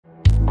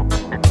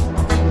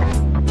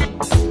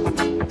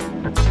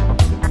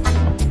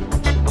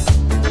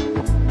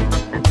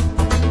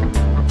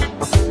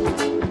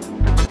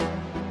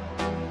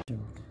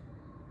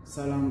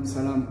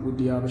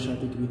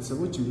ቴክ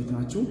ቤተሰቦች እንዴት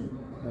ናችሁ?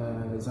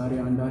 ዛሬ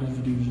አንድ አሪፍ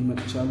ቪዲዮ ይዤ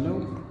መጥቻለሁ።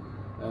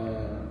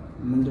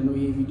 ምንድነው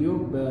ይሄ ቪዲዮ?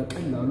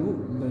 በቀላሉ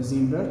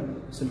በxender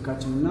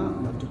ስልካችንና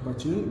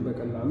ላፕቶፓችንን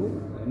በቀላሉ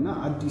እና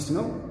አዲስ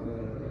ነው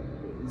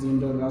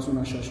xender ራሱን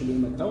አሻሽሎ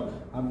የመጣው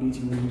አፕዴት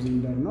የሆነ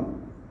xender ነው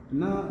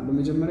እና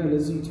በመጀመሪያ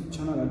ለዚህ ዩቲዩብ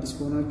ቻናል አዲስ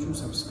ከሆናችሁ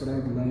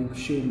ሰብስክራይብ፣ ላይክ፣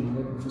 ሼር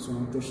ማድረግ በፍጹም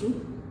አትርሱ።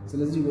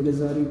 ስለዚህ ወደ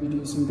ዛሬው ቪዲዮ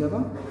ስንገባ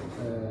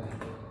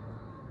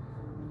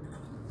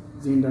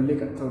xender ላይ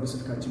ቀጥታ ወደ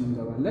ስልካችን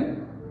እንገባለን።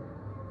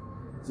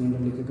 xender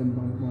ላይ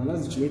ከገባን በኋላ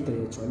እዚህ ላይ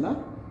ታያችኋል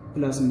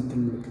ፕላስ ምትል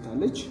ምልክት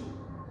አለች።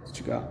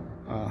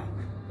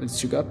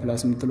 እዚህ ጋር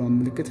ፕላስ ምትለው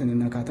ምልክት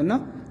እንነካትና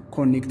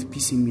ኮኔክት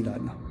ፒሲ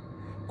የሚላል ነው።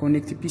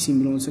 ኮኔክት ፒሲ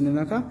የሚለውን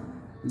ስንነካ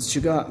እዚህ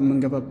ጋር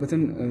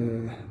መንገባበትን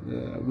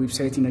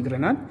ዌብሳይት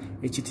ይነግረናል።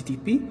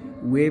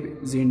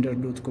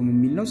 http://webxender.com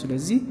የሚል ነው።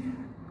 ስለዚህ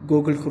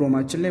ጉግል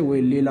ክሮማችን ላይ ወይ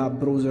ሌላ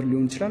ብራውዘር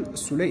ሊሆን ይችላል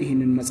እሱ ላይ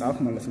ይሄንን መጻፍ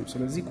ማለት ነው።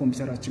 ስለዚህ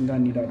ኮምፒውተራችን ጋር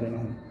እንሄዳለን።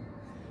 አሁን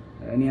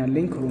እኔ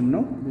ያለኝ ክሮም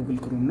ነው፣ ጉግል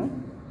ክሮም ነው።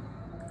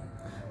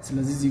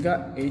 ስለዚህ እዚህ ጋር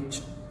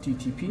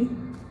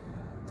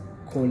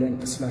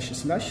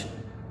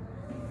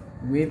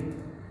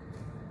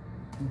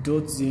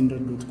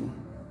http://web.xender.com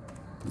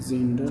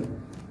xender.com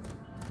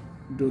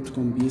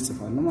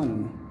ብዬጽፋለሁ ማለት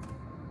ነው።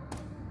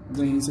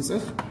 ዘይን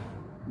ጽፍ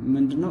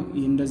ምንድነው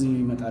ይሄ እንደዚህ ነው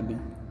ይመጣልኝ።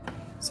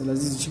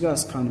 ስለዚህ እዚህ ጋር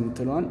ስካን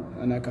የምትለዋን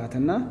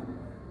እነካትና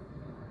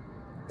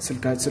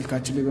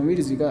ስልካችን ላይ በመሄድ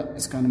እዚህ ጋር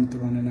ስካን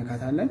የምትለዋን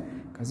እነካታለን።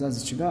 ከዛ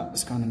እዚህ ጋር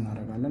ስካን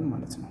እናደርጋለን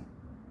ማለት ነው።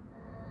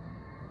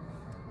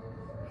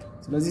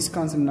 ስለዚህ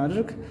ስካን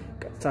ስናደርግ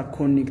ቀጥታ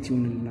ኮኔክት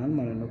ይሆንልናል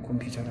ማለት ነው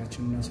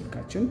ኮምፒውተራችንና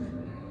ስልካችን።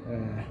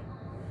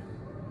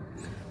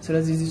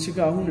 ስለዚህ እዚህ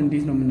ጋር አሁን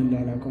እንዴት ነው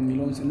የምንላላከው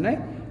የሚለውን ስናይ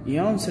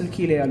ያው ስልኬ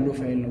ላይ ያለው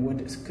ፋይል ነው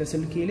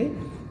ከስልኬ ላይ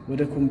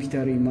ወደ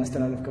ኮምፒውተሬ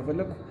ማስተላለፍ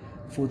ከፈለኩ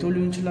ፎቶ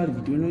ሊሆን ይችላል፣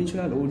 ቪዲዮ ሊሆን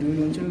ይችላል፣ ኦዲዮ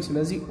ሊሆን ይችላል።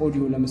 ስለዚህ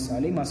ኦዲዮ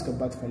ለምሳሌ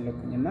ማስገባት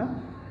ፈለኩኝና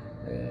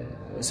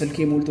ስልኬ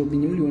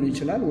ሞልቶብኝም ሊሆን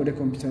ይችላል። ወደ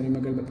ኮምፒውተሬ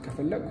መገልበጥ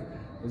ከፈለኩ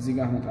እዚህ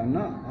ጋር መጣና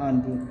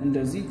አንዱ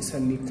እንደዚህ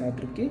ሰሌክት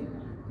አድርጌ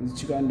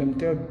እዚህ ጋር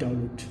እንደምታዩ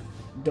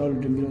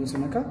ዳውንሎድ የሚለውን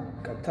ስነካ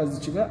ቀጥታ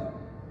እዚህ ጋር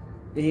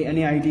ይሄ እኔ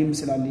አይዲም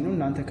ስላለኝ ነው።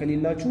 እናንተ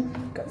ከሌላችሁ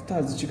ቀጥታ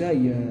እዚህ ጋር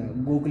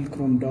የጉግል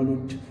ክሮም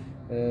ዳውንሎድ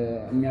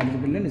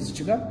የሚያደርግልን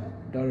እዚህ ጋር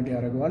ዳውንሎድ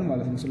ያደርገዋል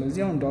ማለት ነው።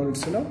 ስለዚህ አሁን ዳውንሎድ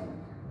ስለው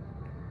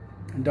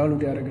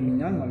ዳውንሎድ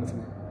ያደርግልኛል ማለት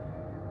ነው።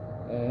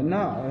 እና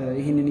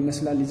ይሄንን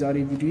ይመስላል የዛሬ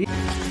ቪዲዮ።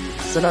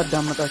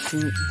 ስላዳመጣችሁ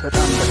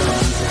በጣም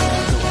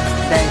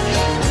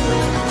አመሰግናለሁ።